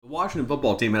Washington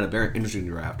football team had a very interesting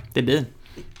draft. They did.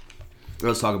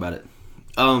 Let's talk about it.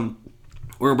 We're going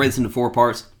to break this into 4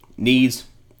 parts. Needs,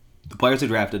 the players they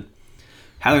drafted,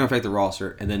 how they're going to affect the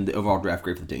roster, and then the overall draft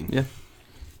grade for the team. Yeah.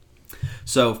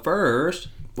 So first,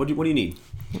 what do you need?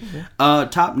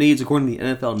 Top needs according to the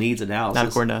NFL needs analysis. Not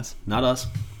according to us. Not us.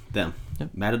 Them. Yep.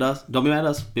 Mad at us? Don't be mad at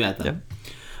us. Be mad at them.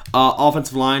 Yep.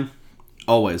 Offensive line,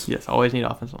 always. Yes, always need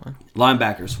offensive line.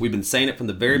 Linebackers. We've been saying it from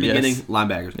the very beginning. Yes.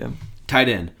 Linebackers. Yep. Tight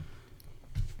end.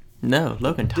 No,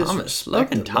 Logan Thomas. Disrespect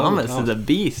Logan to Thomas Logan is a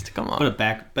beast. Come on. Put it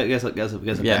back. But guess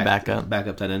backup.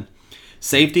 Backup tight end.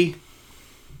 Safety.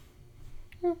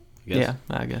 Yeah,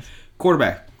 I guess.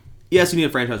 Quarterback. Yes, you need a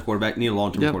franchise quarterback. You need a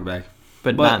long-term Yep. quarterback.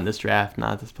 But not in this draft,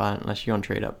 not at this spot, unless you're going to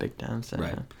trade up big time. So.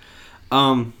 Right.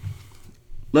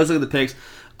 Let's look at the picks.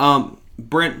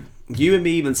 Brent, you and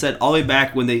me even said all the way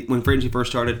back when free agency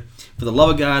first started, for the love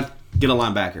of God, get a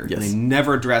linebacker. Yes. And they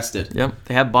never addressed it. Yep.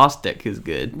 They have Bostic, who's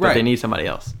good, but Right. they need somebody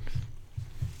else.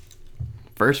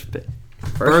 First pick.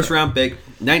 First round pick,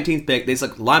 19th pick. They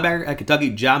select linebacker at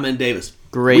Kentucky, Jamin Davis.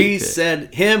 Great We pick.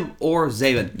 said him or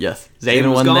Zaven. Yes. Zaven Zaven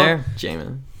was wasn't gone? there.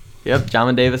 Jamin. Yep.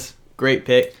 Jamin Davis. Great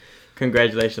pick.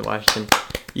 Congratulations, Washington.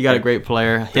 You got a great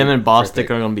player. Him and Bostic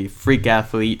are going to be freak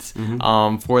athletes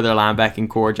for their linebacking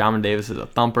core. Jamin Davis is a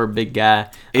thumper, big guy.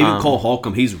 Even Cole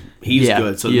Holcomb, he's yeah,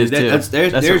 good. So he is too.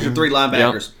 there's your 3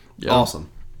 linebackers. Yep. Awesome.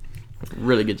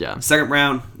 Really good job. Second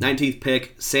round, 19th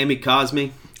pick, Sammy Cosme,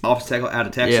 offensive tackle out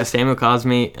of Texas. Yeah, Samuel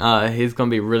Cosme, he's going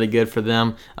to be really good for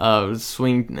them.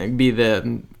 Be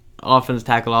the offense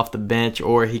tackle off the bench,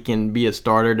 or he can be a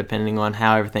starter depending on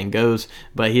how everything goes.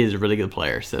 But he is a really good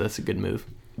player, so that's a good move.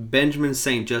 Benjamin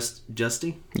St.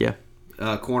 Justy, Yeah.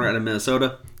 corner out of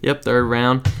Minnesota. Yep, third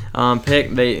round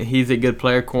pick. He's a good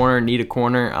player. Corner, need a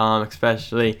corner,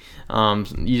 especially.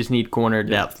 You just need corner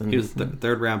depth. He was the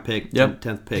third round pick, Yep.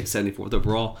 10th pick, 74th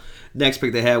overall. Next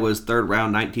pick they had was third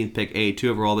round, 19th pick,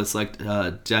 82 overall. They select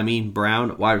Jameer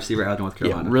Brown, wide receiver out of North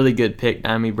Carolina. Yeah, really good pick.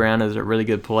 Jameer Brown is a really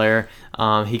good player.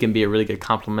 He can be a really good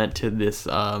complement to this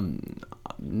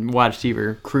wide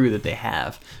receiver crew that they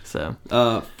have. So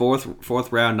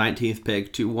fourth round, 19th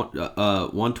pick,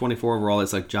 124 overall.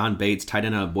 It's like John Bates, tight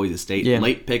end out of Boise State. Yeah.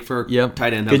 Late pick for Yep.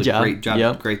 tight end. That Good was a job. great job.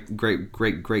 Yep. Great.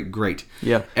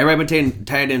 yeah, Everybody been taking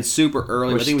tight end super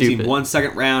early. We're I think we've seen stupid. 1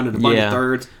 second round and a bunch Yeah. of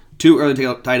thirds. Too early to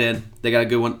take tight end. They got a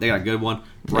good one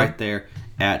right there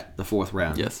at the 4th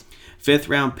round. yes, Fifth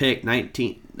round,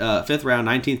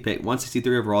 19th pick,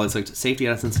 163 overall. It's like safety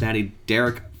out of Cincinnati,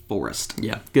 Derek Forrest.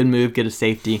 yeah, good move. Get a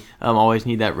safety. Always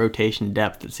need that rotation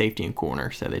depth at safety and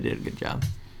corner. So they did a good job.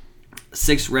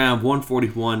 6th round,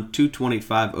 141,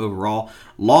 225 overall.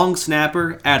 Long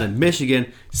snapper out of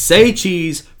Michigan. Say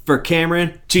cheese for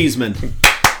Cameron Cheeseman.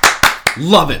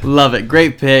 Love it. Love it.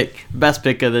 Great pick. Best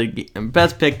pick of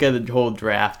the whole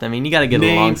draft. I mean, you got to get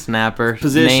Name, a long snapper.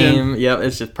 position. Name. Yep,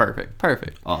 it's just perfect.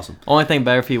 Perfect. Awesome. Only thing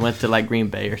better if he went to like Green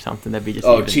Bay or something. That'd be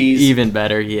just cheese. even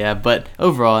better. Yeah, but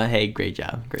overall, hey, great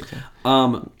job. Great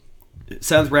job.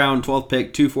 7th round, 12th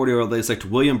pick, 240 overall. They select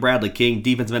William Bradley King,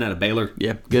 defensive end out of Baylor.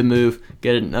 Yeah, good move.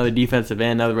 Get another defensive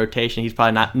end, another rotation. He's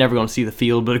probably never going to see the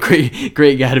field, but a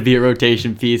great guy to be a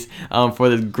rotation piece for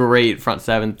this great front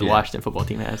seven the Washington football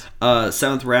team has.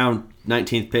 7th round,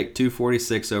 19th pick,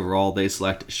 246 overall. They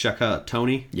select Shaka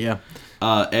Tony, Yeah.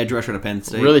 edge rusher out of Penn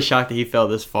State. Really shocked that he fell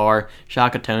this far.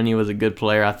 Shaka Tony was a good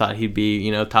player. I thought he'd be,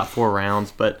 top 4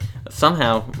 rounds, but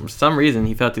somehow, for some reason,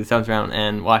 he fell to the 7th round,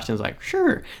 and Washington's like,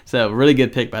 sure. So, really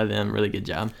good pick by them. Really good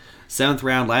job. 7th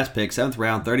round, last pick, 7th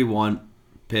round, 31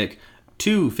 pick,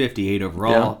 258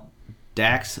 overall.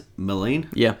 Dax Milne,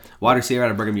 Yeah. wide receiver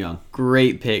out of Brigham Young.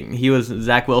 Great pick. He was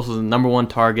Zach Wilson's number 1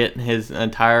 target his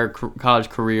entire college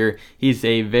career. He's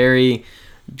a very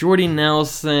Jordy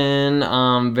Nelson,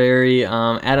 very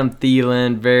Adam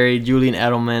Thielen, very Julian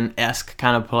Edelman-esque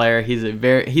kind of player. He's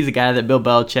a guy that Bill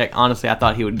Belichick, honestly, I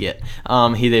thought he would get.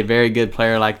 He's a very good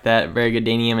player like that. Very good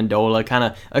Danny Amendola, kind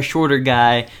of a shorter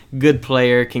guy, good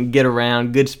player, can get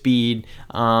around, good speed,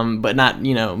 but not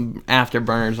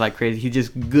afterburners like crazy. He's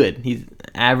just good. He's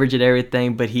average at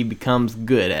everything, but he becomes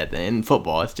good in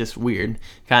football. It's just weird.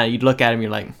 Kind of, you look at him,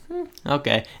 you're like,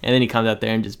 okay, and then he comes out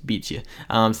there and just beats you.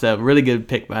 So really good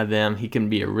pick by them. He can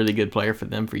be a really good player for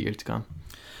them for years to come.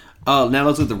 Now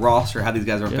let's look at the roster, how these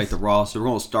guys are going to affect the roster. We're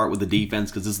going to start with the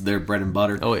defense because this is their bread and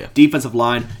butter. Oh, yeah. Defensive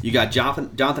line, you got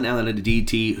Jonathan Allen at the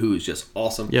DT, who is just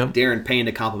awesome. Yep. Darren Payne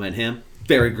to compliment him.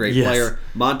 Very great Yes. player.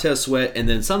 Montez Sweat, and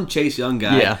then some Chase Young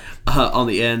guy on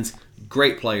the ends.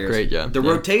 Great players. Great job. The Yeah.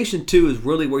 rotation, too, is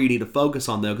really where you need to focus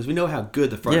on, though, because we know how good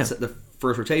the first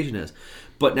rotation is.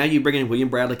 But now you bring in William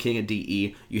Bradley King at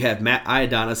DE. You have Matt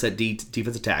Ioannidis at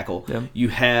defensive tackle. Yep. You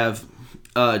have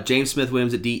James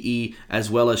Smith-Williams at DE, as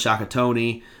well as Shaka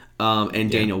Toney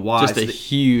and Daniel Wise. Just a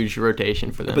huge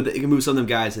rotation for them. But they can move some of them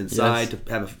guys inside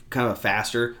to have kind of a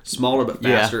faster, smaller but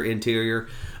faster interior.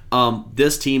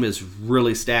 This team is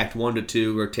really stacked 1 to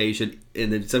 2 rotation,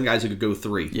 and then some guys who could go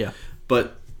 3. Yeah.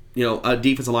 But,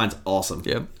 defensive line's awesome.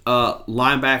 Yep.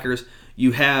 Linebackers,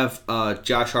 you have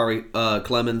Josh Harvey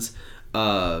Clemens,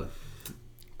 Cole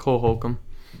Holcomb,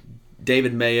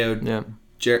 David Mayo, yeah,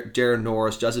 Jared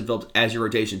Norris, Justin Phillips as your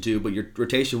rotation 2, but your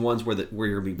rotation 1's where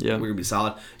you're gonna be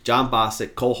solid. John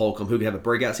Bostic, Cole Holcomb, who could have a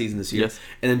breakout season this year,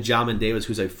 and then Jamin Davis,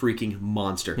 who's a freaking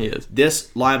monster. He is. This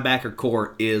linebacker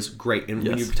core is great, and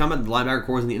when you're talking about the linebacker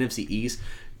cores in the NFC East,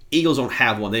 Eagles don't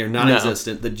have one. They are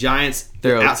non-existent. The Giants,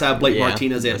 outside of Blake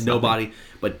Martinez, they have nobody.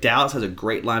 But Dallas has a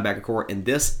great linebacker core, and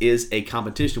this is a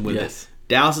competition with it.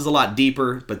 Dallas is a lot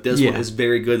deeper, but this one is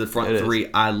very good. The front 3,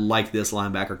 I like this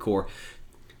linebacker core.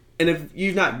 And if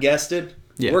you've not guessed it,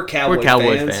 we're Cowboys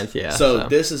fans. So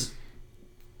this is,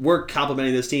 we're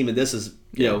complimenting this team, and this is,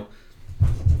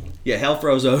 hell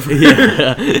froze over.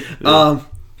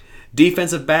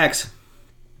 Defensive backs.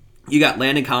 You got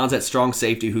Landon Collins at strong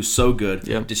safety, who's so good.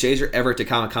 Yep. DeShazer Everett to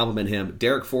kind of compliment him.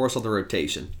 Derek Forrest on the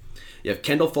rotation. You have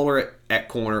Kendall Fuller at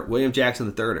corner. William Jackson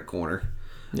III at corner.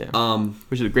 Yeah.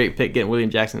 Which is a great pick, getting William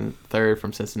Jackson III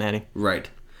from Cincinnati. Right.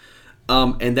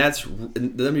 And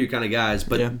them are your kind of guys.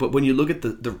 But when you look at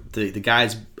the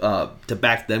guys to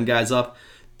back them guys up,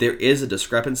 there is a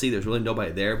discrepancy. There's really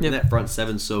nobody there. But that front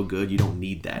 7's so good, you don't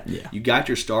need that. Yeah. You got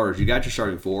your starters. You got your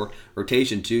starting 4.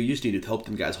 Rotation 2, you just need to hope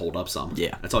them guys hold up some.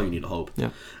 Yeah. That's all you need to hope. Yeah.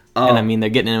 And I mean,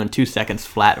 they're getting in 2 seconds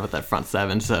flat with that front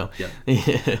 7. So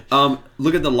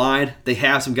look at the line. They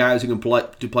have some guys who can play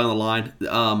on the line.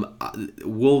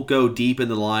 We'll go deep in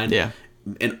the line. Yeah.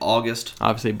 In August.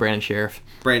 Obviously, Brandon Sheriff's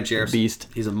beast.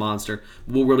 He's a monster.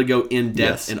 We'll really go in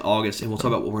depth in August, and we'll talk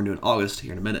about what we're doing in August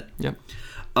here in a minute. Yep.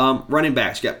 Running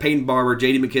backs, you got Peyton Barber,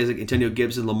 J.D. McKissick, Antonio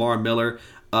Gibson, Lamar Miller,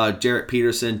 Jarrett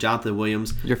Peterson, Jonathan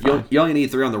Williams. You're fine. You only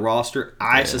need 3 on the roster.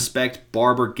 I suspect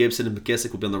Barber, Gibson, and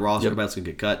McKissick will be on the roster. Everybody else can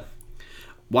get cut.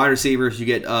 Wide receivers, you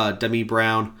get Demi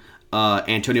Brown,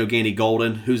 Antonio Gandy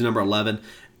Golden, who's number 11.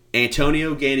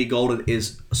 Antonio Gandy Golden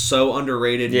is so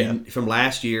underrated from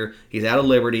last year. He's out of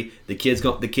Liberty. The kid's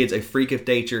a freak of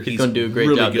nature. He's going to do a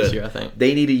great job this year, I think.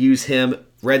 They need to use him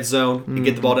red zone and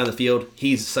get the ball down the field.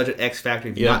 He's such an X factor.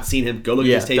 If you've not seen him, go look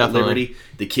at his tape at Liberty.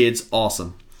 The kid's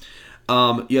awesome.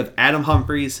 You have Adam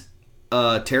Humphries,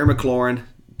 Terry McLaurin,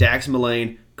 Dax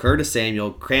Mullane, Curtis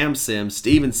Samuel, Cam Sims,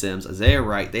 Steven Sims, Isaiah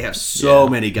Wright. They have so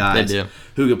many guys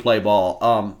who can play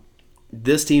ball.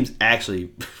 This team's actually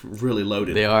really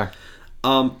loaded. They are.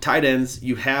 Tight ends,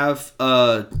 you have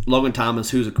Logan Thomas,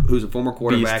 who's a former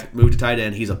quarterback, moved to tight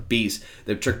end. He's a beast.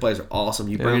 The trick plays are awesome.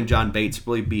 You bring in John Bates,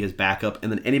 really be his backup.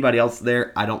 And then anybody else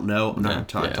there, I don't know. I'm not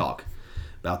going to talk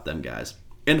about them guys.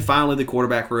 And finally, the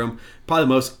quarterback room, probably the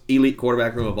most elite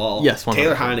quarterback room of all. Yes, 100%.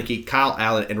 Taylor Heineke, Kyle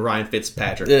Allen, and Ryan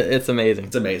Fitzpatrick. It's amazing.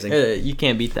 It's amazing. You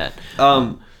can't beat that.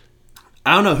 I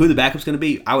don't know who the backup's going to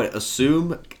be. I would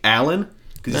assume Allen,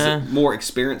 because he's a more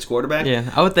experienced quarterback.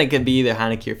 Yeah, I would think it'd be either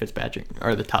Heineke or Fitzpatrick,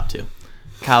 or the top 2.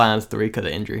 Kyle Allen's 3 because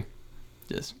of injury.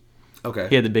 Okay.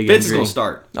 He had the big Fitz injury. will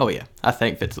start. Oh, yeah. I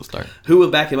think Fitz will start. Who will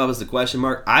back him up is the question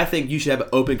mark. I think you should have an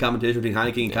open competition between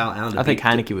Heineke and Kyle Allen. I think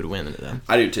Heineke would win it, though.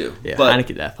 I do, too. Yeah, but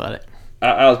Heineke's athletic.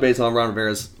 I was based on Ron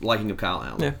Rivera's liking of Kyle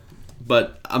Allen. Yeah.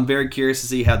 But I'm very curious to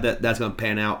see how that's going to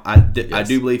pan out. I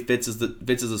do believe Fitz is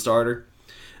the starter.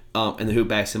 And then who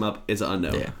backs him up is an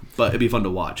unknown. Yeah. But it'd be fun to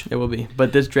watch. It will be.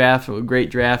 But this draft, a great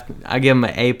draft. I give them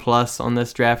an A+ on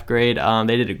this draft grade.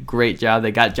 They did a great job.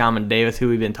 They got Jamin Davis, who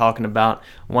we've been talking about.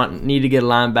 Need to get a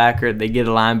linebacker. They get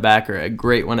a linebacker, a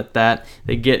great one at that.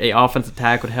 They get an offensive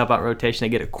tackle to help out rotation. They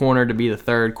get a corner to be the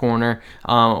 3rd corner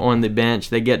on the bench.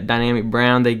 They get Dynamic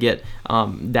Brown. They get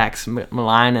Dax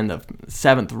Mullane in the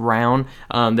 7th round.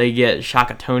 They get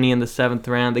Shaka Toney in the 7th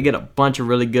round. They get a bunch of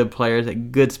really good players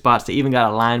at good spots. They even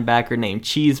got a linebacker named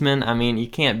Cheeseman. I mean, you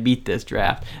can't beat this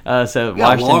draft. So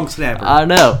Washington, long snapper. I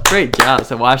know, great job.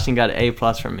 So Washington got an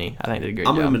A+ from me. I think they did a great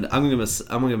job. I'm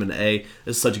gonna give him an A.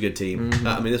 This is such a good team.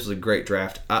 I mean, this was a great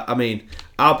draft. I mean,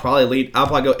 I'll probably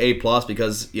go A+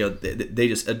 because they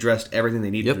just addressed everything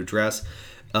they needed to address.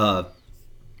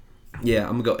 Yeah,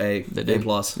 I'm gonna go A. A+.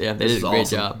 Yeah, they did a great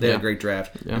job. They had a great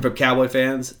draft. Yeah. And for Cowboy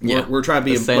fans, we're trying to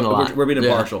be we're being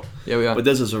impartial. Yeah, we are. But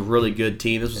this is a really good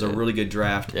team. This was a really good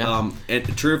draft. Yeah.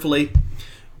 And truthfully,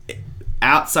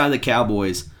 outside the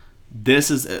Cowboys,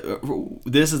 this is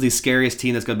the scariest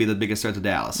team that's going to be the biggest threat to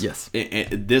Dallas. Yes.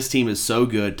 This team is so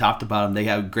good, top to bottom. They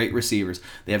have great receivers.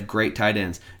 They have great tight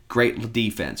ends. Great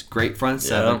defense. Great front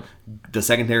 7. The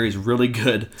secondary is really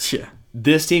good. Yeah.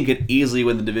 this team could easily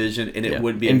win the division, and it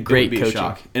would be a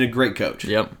shock. And a great coach.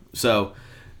 Yep. So,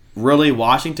 really,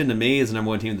 Washington to me is the number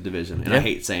one team in the division, and I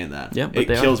hate saying that. Yeah, it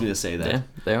kills me to say that. Yeah,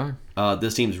 they are.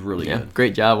 This team's really good.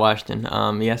 Great job,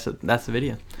 Washington. Yes, that's the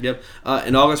video. Yep.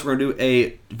 In August, we're going to do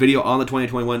a video on the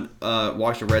 2021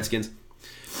 Washington Redskins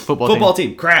football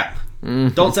team. Crap.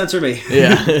 Mm-hmm. Don't censor me.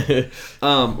 Yeah.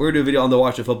 We're gonna do a video on the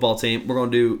Washington football team. We're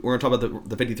gonna talk about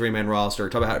the 53-man roster.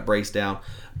 Talk about how it breaks down.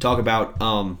 Talk about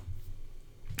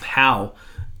how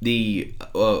the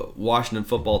Washington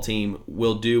football team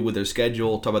will do with their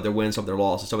schedule. Talk about their wins, talk about their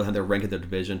losses. Talk about how they're ranked in their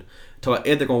division. Talk about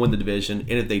if they're going to win the division,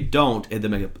 and if they don't, if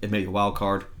they make a wild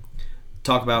card.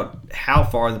 Talk about how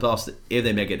far in the playoffs, if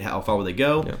they make it, how far will they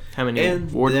go? Yeah. How many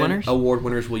award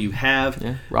winners will you have?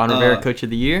 Yeah. Ron Rivera, Coach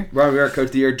of the Year. Ron Rivera, Coach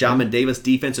of the Year. Jamin Davis,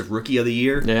 Defensive Rookie of the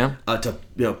Year. Yeah.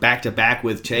 Back to back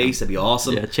with Chase, that'd be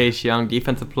awesome. Yeah. Chase Young,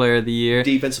 Defensive Player of the Year.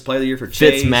 Defensive Player of the Year for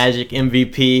Chase. Fitzmagic,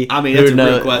 MVP. I mean, that's a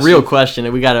real question. Real question,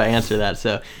 and we got to answer that.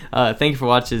 So, thank you for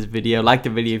watching this video. Like the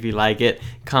video if you like it.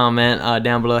 Comment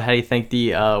down below how do you think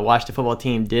the Washington football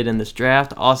team did in this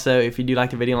draft. Also, if you do like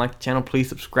the video and like the channel, please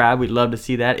subscribe. We'd love to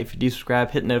see that. If you do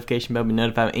subscribe, hit the notification bell, be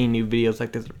notified of any new videos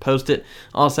like this are posted.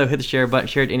 Also, hit the share button,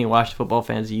 share it to any Washington football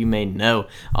fans that you may know.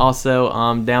 Also,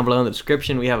 down below in the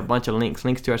description, we have a bunch of links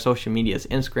to our social medias,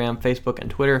 Instagram, Facebook, and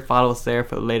Twitter. Follow us there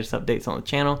for the latest updates on the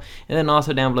channel. And then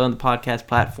also down below in the podcast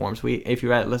platforms, if you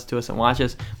rather listen to us and watch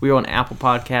us, we are on Apple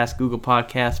Podcasts, Google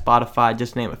Podcasts, Spotify,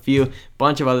 just to name a few.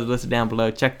 Bunch of others listed down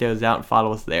below. Check those out and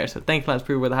follow us there. So thanks for letting us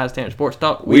prove we're the highest standard sports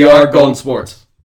talk. We are Golden Sports.